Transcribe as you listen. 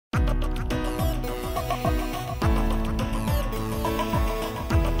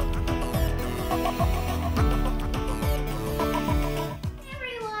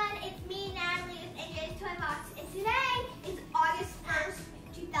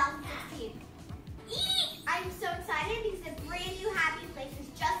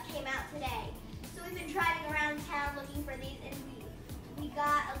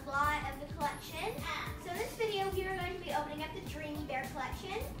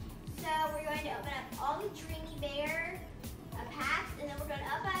So we're going to open up all the Dreamy Bear packs, and then we're going to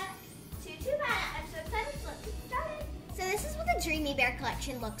open up two packs. I'm so excited, so let's get started. So this is what the Dreamy Bear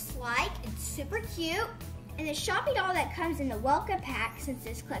Collection looks like. It's super cute. And the shopping doll that comes in the welcome pack, since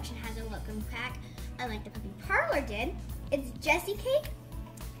this collection has a welcome pack, unlike the Puppy Parlor did, it's Jessie Cake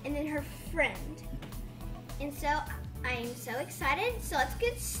and then her friend. And so I'm so excited. So let's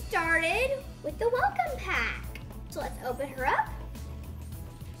get started with the welcome pack. So let's open her up.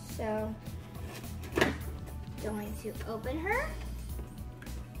 So going to open her.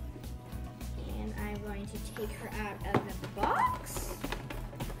 And I'm going to take her out of the box.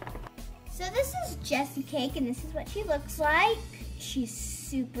 So this is Jessie Cake, and this is what she looks like. She's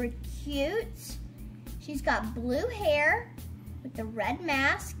super cute. She's got blue hair with the red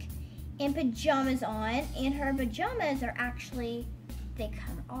mask and pajamas on, and her pajamas are actually, they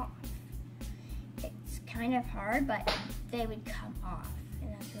come off. It's kind of hard, but they would come off,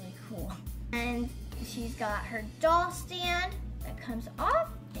 and that's really cool. And she's got her doll stand that comes off,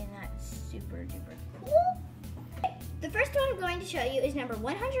 and that's super duper cool. The first one I'm going to show you is number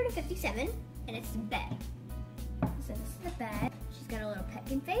 157, and it's the bed. So this is the bed. She's got a little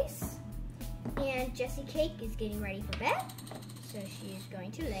pecan face, and Jessie Cake is getting ready for bed, so she's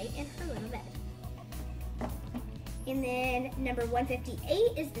going to lay in her little bed. And then number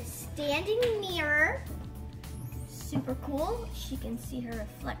 158 is the standing mirror. Super cool. She can see her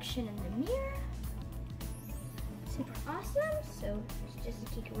reflection in the mirror. Super awesome. So is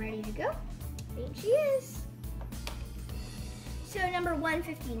Jessie Cake ready to go? I think she is. So number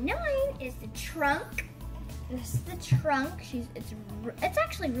 159 is the trunk. This is the trunk. It's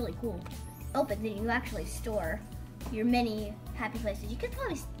actually really cool. It opens and you actually store your mini Happy Places. You could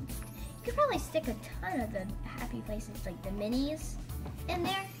probably stick a ton of the Happy Places, like the minis, in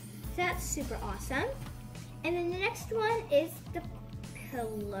there. So that's super awesome. And then the next one is the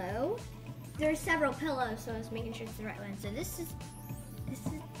pillow. There are several pillows, so I was making sure it's the right one. So this is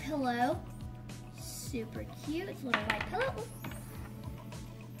pillow. Super cute. It's a little white pillow.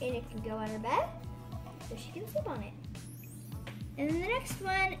 And it can go on her bed, so she can sleep on it. And then the next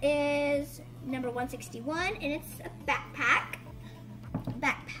one is number 161, and it's a backpack. The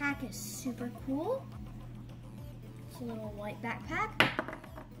backpack is super cool. It's a little white backpack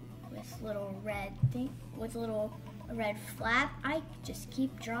with little red thing, with a little red flap. I just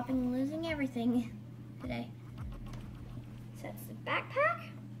keep dropping and losing everything today. So that's the backpack.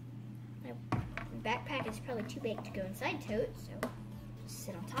 My backpack is probably too big to go inside tote, so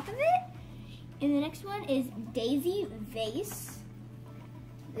sit on top of it. And the next one is Daisy Vase.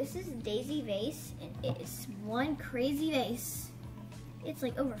 This is Daisy Vase, and it is one crazy vase. It's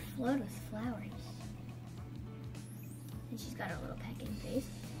like overflowed with flowers. And she's got her little pecan face.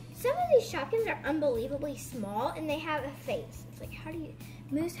 Some of these Shopkins are unbelievably small, and they have a face. It's like,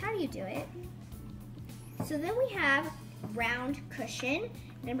 Moose, how do you do it? So then we have round cushion,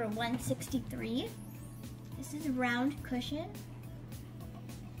 number 163. This is a round cushion.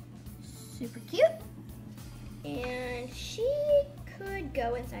 Super cute. And she could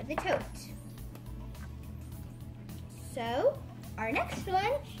go inside the tote. So our next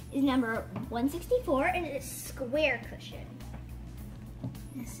one is number 164, and it's square cushion.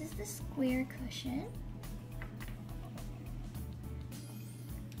 This is the square cushion.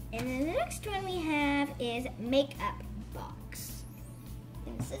 And then the next one we have is makeup box.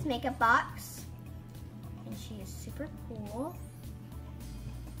 And this is makeup box. And she is super cool.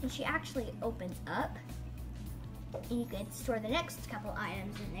 And she actually opens up, and you can store the next couple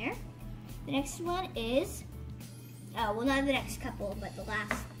items in there. The next one is, well, not the next couple, but the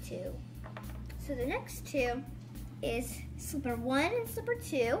last two. So the next two is slipper 1 and slipper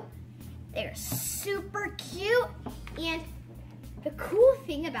 2. They're super cute, and the cool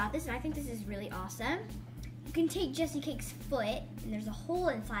thing about this, and I think this is really awesome, you can take Jessie Cake's foot, and there's a hole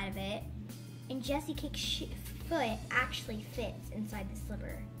inside of it, and Jessie Cake's foot actually fits inside the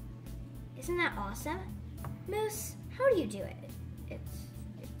slipper. Isn't that awesome? Moose, how do you do it?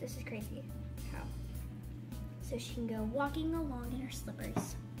 This is crazy. How? So she can go walking along in her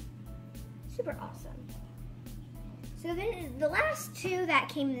slippers. Super awesome. So then the last two that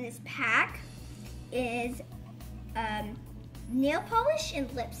came in this pack is nail polish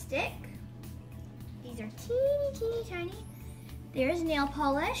and lipstick. These are teeny tiny. There's nail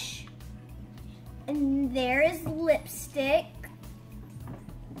polish, and there is lipstick.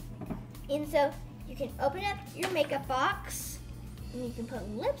 And so you can open up your makeup box, and you can put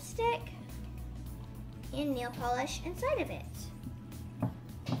lipstick and nail polish inside of it.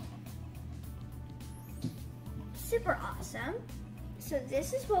 Super awesome. So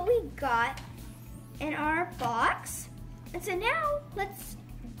this is what we got in our box. And so now let's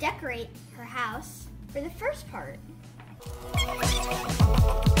decorate her house for the first part.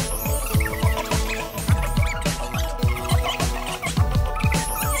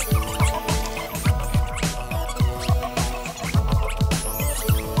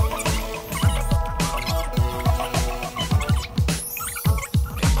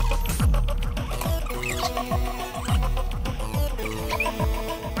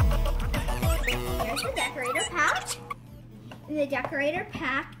 Here's the decorator pack. The decorator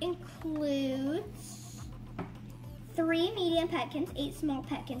pack includes 3 medium petkins, 8 small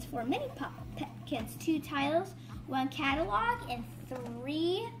petkins, 4 mini petkins, 2 tiles, 1 catalog, and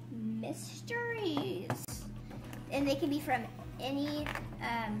 3 mysteries. And they can be from any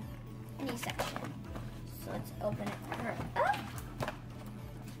section. So let's open her up.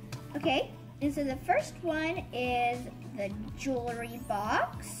 Okay, and so the first one is the jewelry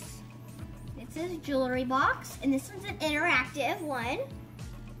box. It says jewelry box, and this one's an interactive one.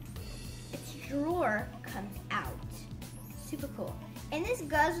 Its drawer comes out. Super cool. And this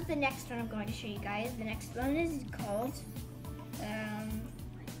goes with the next one I'm going to show you guys. The next one is called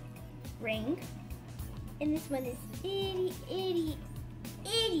ring. And this one is itty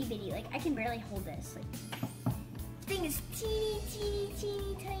bitty. Like, I can barely hold this. Like, this thing is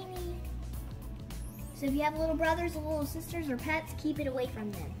teeny tiny. So if you have little brothers or little sisters or pets, keep it away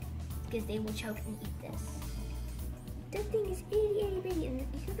from them, because they will choke and eat this. This thing is itty bitty, and you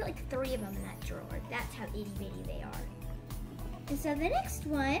can fit like 3 of them in that drawer. That's how itty bitty they are. And so the next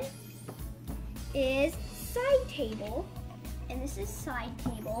one is side table, and this is side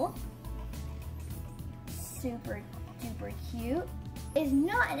table. Super duper cute. It's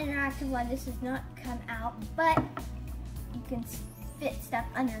not an interactive one. This does not come out, but you can fit stuff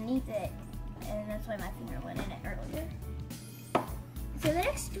underneath it, and that's why my finger went in it earlier. So the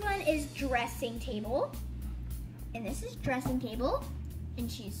next one is dressing table, and this is dressing table, and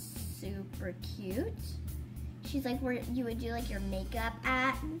she's super cute. She's like where you would do like your makeup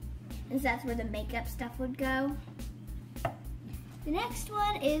at, and so that's where the makeup stuff would go. The next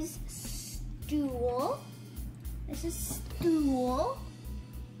one is stool. This is stool.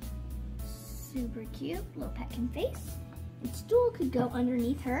 Super cute, little petkin face. And stool could go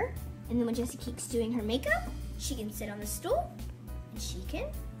underneath her, and then when Jessie Cake's doing her makeup, she can sit on the stool, and she can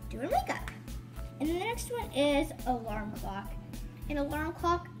do her makeup. And then the next one is alarm clock. An alarm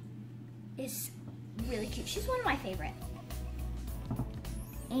clock is really cute. She's one of my favorite.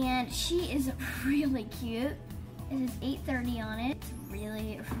 And she is really cute. It is 8:30 on it. It's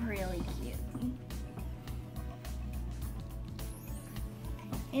really cute.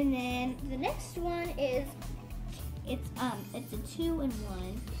 And then the next one is it's a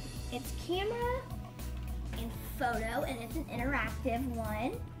 2-in-1. It's camera and photo, and it's an interactive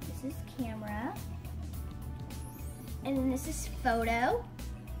one. This is camera, and then this is photo,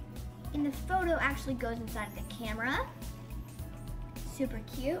 and the photo actually goes inside the camera. Super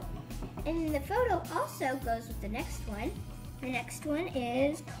cute. And then the photo also goes with the next one. The next one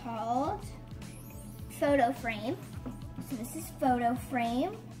is called photo frame. So this is photo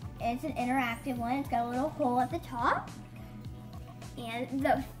frame. It's an interactive one. It's got a little hole at the top, and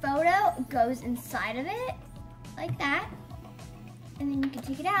the photo goes inside of it like that, and then you can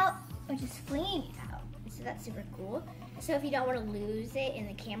take it out by just flinging it out. So that's super cool. So if you don't want to lose it in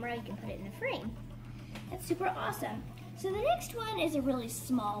the camera, you can put it in the frame. That's super awesome. So the next one is a really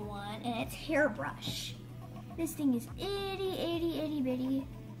small one, and it's hairbrush. This thing is itty bitty.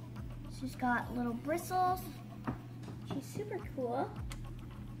 She's got little bristles. She's super cool.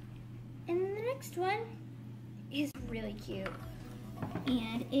 And then the next one is really cute,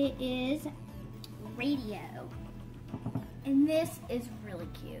 and it is radio. And this is really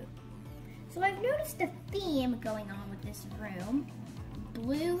cute. So I've noticed a theme going on with this room,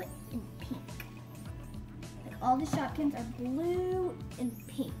 blue and pink. Like all the Shopkins are blue and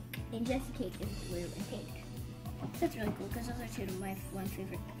pink, and Jessie Cake is blue and pink. So that's really cool, because those are two of my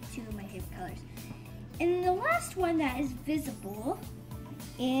favorite colors. And the last one that is visible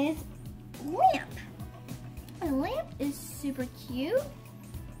is lamp. A lamp is super cute.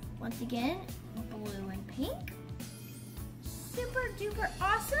 Once again, blue and pink. Super duper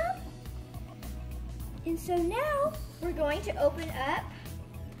awesome. And so now we're going to open up.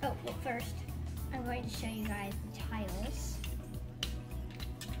 Oh, well, first I'm going to show you guys the tiles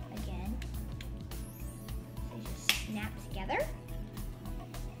again. They just snap together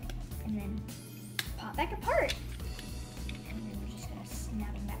and then pop back apart. And then we're just gonna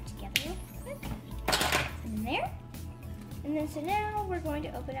snap them back together real quick. And there. And then so now we're going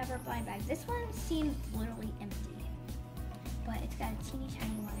to open up our blind bag. This one seems literally empty, but it's got a teeny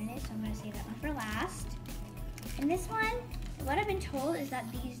tiny one in it, so I'm gonna save that one for last. And this one What I've been told is that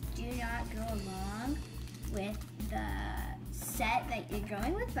these do not go along with the set that you're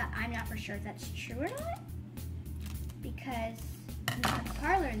going with, but I'm not for sure if that's true or not, because we have the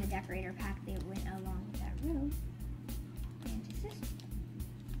parlor in the decorator pack that went along with that room. And is this?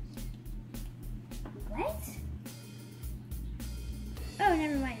 What? Oh,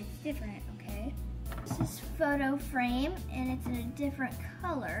 never mind, it's different, okay. This is photo frame, and it's in a different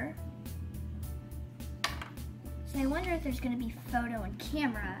color. So I wonder if there's gonna be photo and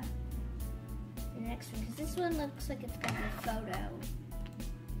camera in the next one, because this one looks like it's gonna be photo.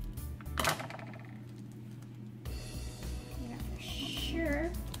 I'm not for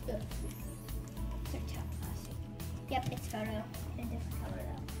sure. Ugh. So tough plastic. Yep, it's photo in a different color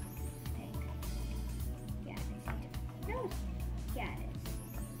though. Pink. Yeah, it's different. No. Yeah, it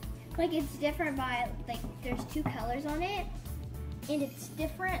is. Like it's different by, like there's two colors on it, and it's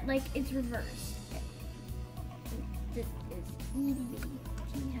different, like it's reversed. This is itty bitty,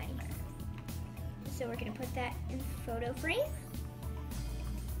 teeny tiny. So we're gonna put that in photo frame.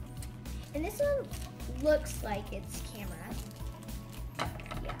 And this one looks like it's camera.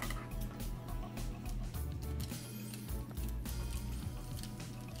 Yeah.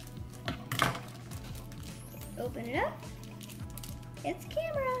 Open it up. It's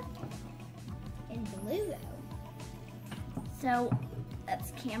camera. In blue though. So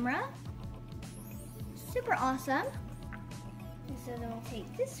that's camera. Super awesome. And so then we'll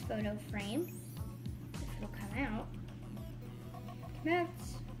take this photo frame, if it'll come out.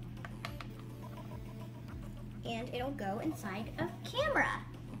 And it'll go inside of camera.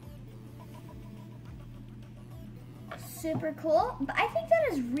 Super cool. But I think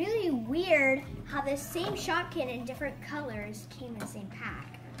that is really weird how the same Shopkin in different colors came in the same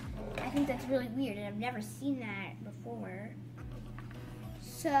pack. I think that's really weird, and I've never seen that before.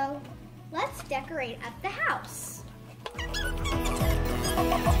 So let's decorate up the house.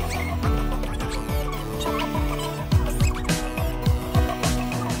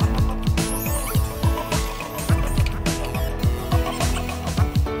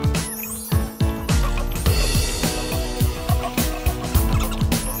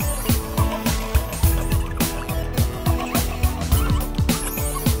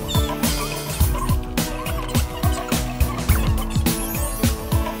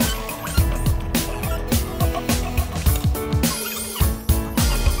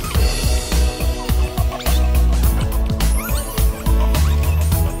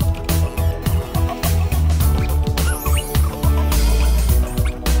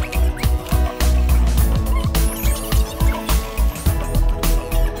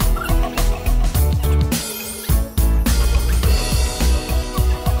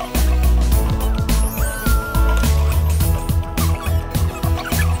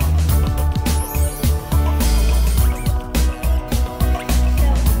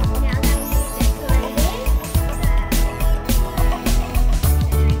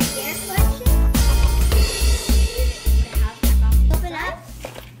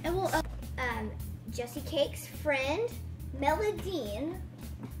 Cake's friend, Melodine.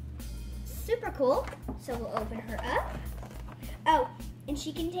 Super cool. So we'll open her up. Oh, and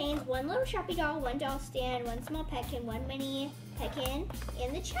she contains one little Sharpie doll, one doll stand, one small petkin, one mini petkin,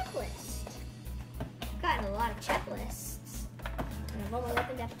 and the checklist. Got a lot of checklists. And I've only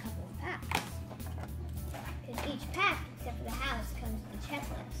opened up a couple of packs. Because each pack, except for the house, comes with a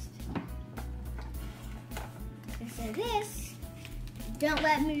checklist. And so this, don't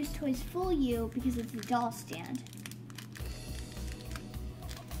let Moose Toys fool you because it's a doll stand.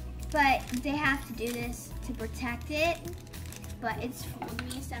 But they have to do this to protect it. But it's fooled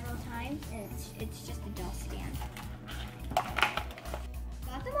me several times, and it's just a doll stand.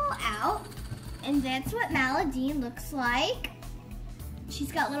 Got them all out, and that's what Melodine looks like.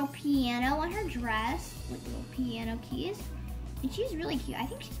 She's got a little piano on her dress with little piano keys. And she's really cute. I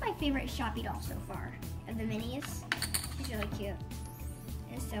think she's my favorite Sharpie doll so far of the minis. She's really cute.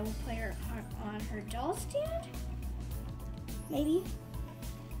 And so we'll put her on her doll stand, maybe.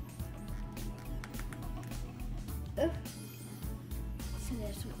 Oh. So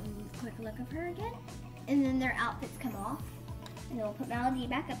there's a quick look of her again. And then their outfits come off. And then we'll put Melody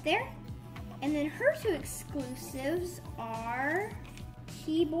back up there. And then her two exclusives are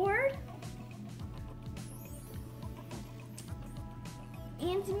keyboard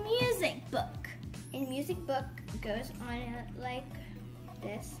and music book. And music book goes on it like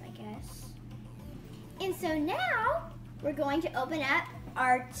this, I guess. And so now we're going to open up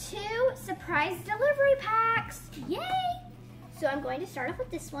our 2 surprise delivery packs. Yay! So I'm going to start off with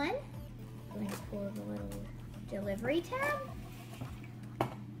this one. I'm going to pull the little delivery tab.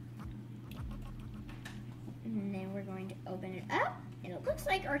 And then we're going to open it up. And it looks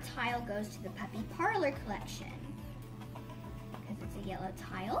like our tile goes to the Puppy Parlor collection. Because it's a yellow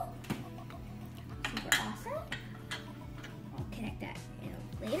tile. Super awesome. I'll connect that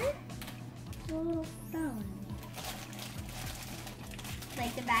later. It's a little phone.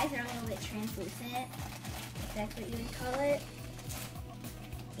 Like the bags are a little bit translucent, if that's what you would call it.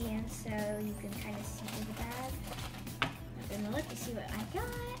 And so you can kind of see through the bag. I'm gonna look to see what I got.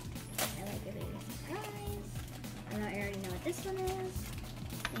 I like a big surprise. I already know what this one is.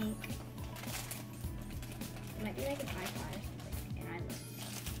 I think it might be like a tripod or something. And I look.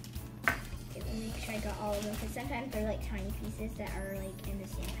 Okay, let me make sure I got all of them because sometimes they're like tiny pieces that are like in the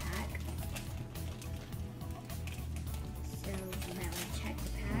same pack. So you might want to check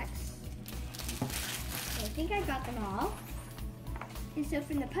the packs. So I think I got them all. And so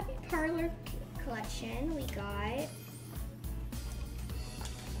from the Puppy Parlor collection, we got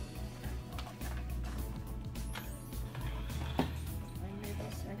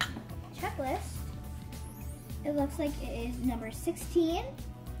checklist. It looks like it is number 16,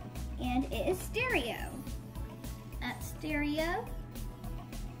 and it is stereo. That's stereo.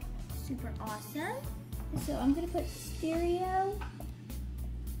 Super awesome. So I'm gonna put stereo.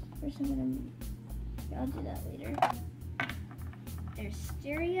 First I'll do that later. There's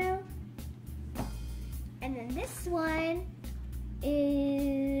stereo. And then this one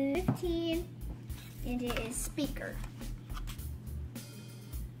is 15, and it is speaker.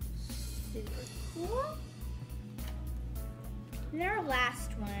 Super cool. And our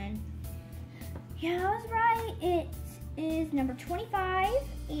last one. Yeah, I was right. It is number 25,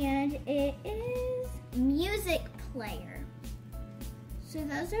 and it is music player. So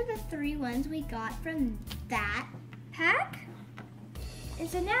those are the 3 ones we got from that pack. And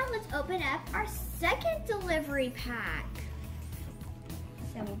so now let's open up our second delivery pack.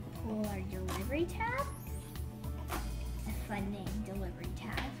 So we'll pull our delivery tab. A fun name, delivery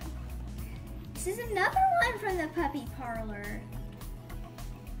tab. This is another one from the Puppy Parlor.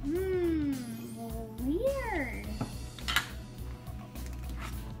 Weird.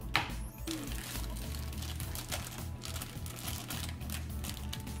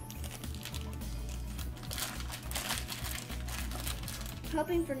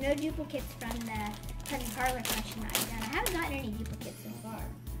 Hoping for no duplicates from the Puppy Parlor collection that I've done. I haven't gotten any duplicates so far.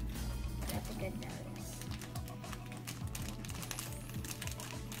 That's a good notice.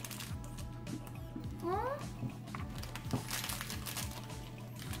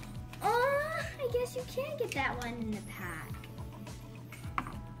 I guess you can get that one in the pack.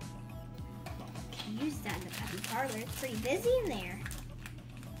 Can use that in the Puppy Parlor. It's pretty busy in there.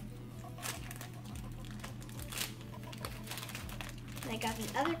 I got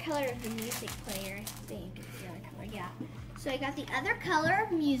the other color of the music player. I think it's the other color, yeah. So I got the other color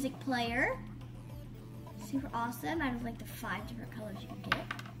of music player. Super awesome, out of like the 5 different colors you can get.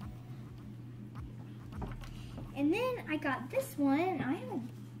 And then I got this one. I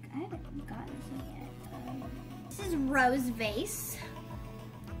haven't gotten this one yet. This is Rose Vase.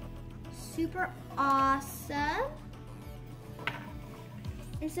 Super awesome.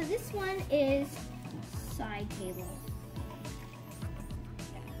 And so this one is side table.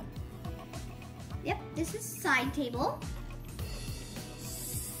 Yep, this is side table.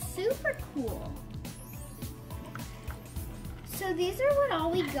 Super cool. So these are what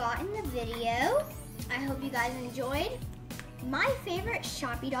all we got in the video. I hope you guys enjoyed. My favorite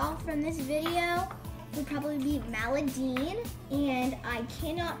Shoppy doll from this video would probably be Maladine, and I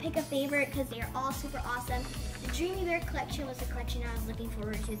cannot pick a favorite because they are all super awesome. The Dreamy Bear Collection was the collection I was looking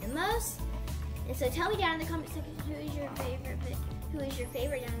forward to the most. And so tell me down in the comment section who is your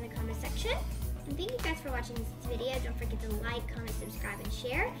favorite down in the comment section. And thank you guys for watching this video. Don't forget to like, comment, subscribe, and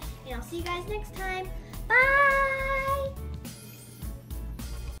share. And I'll see you guys next time. Bye!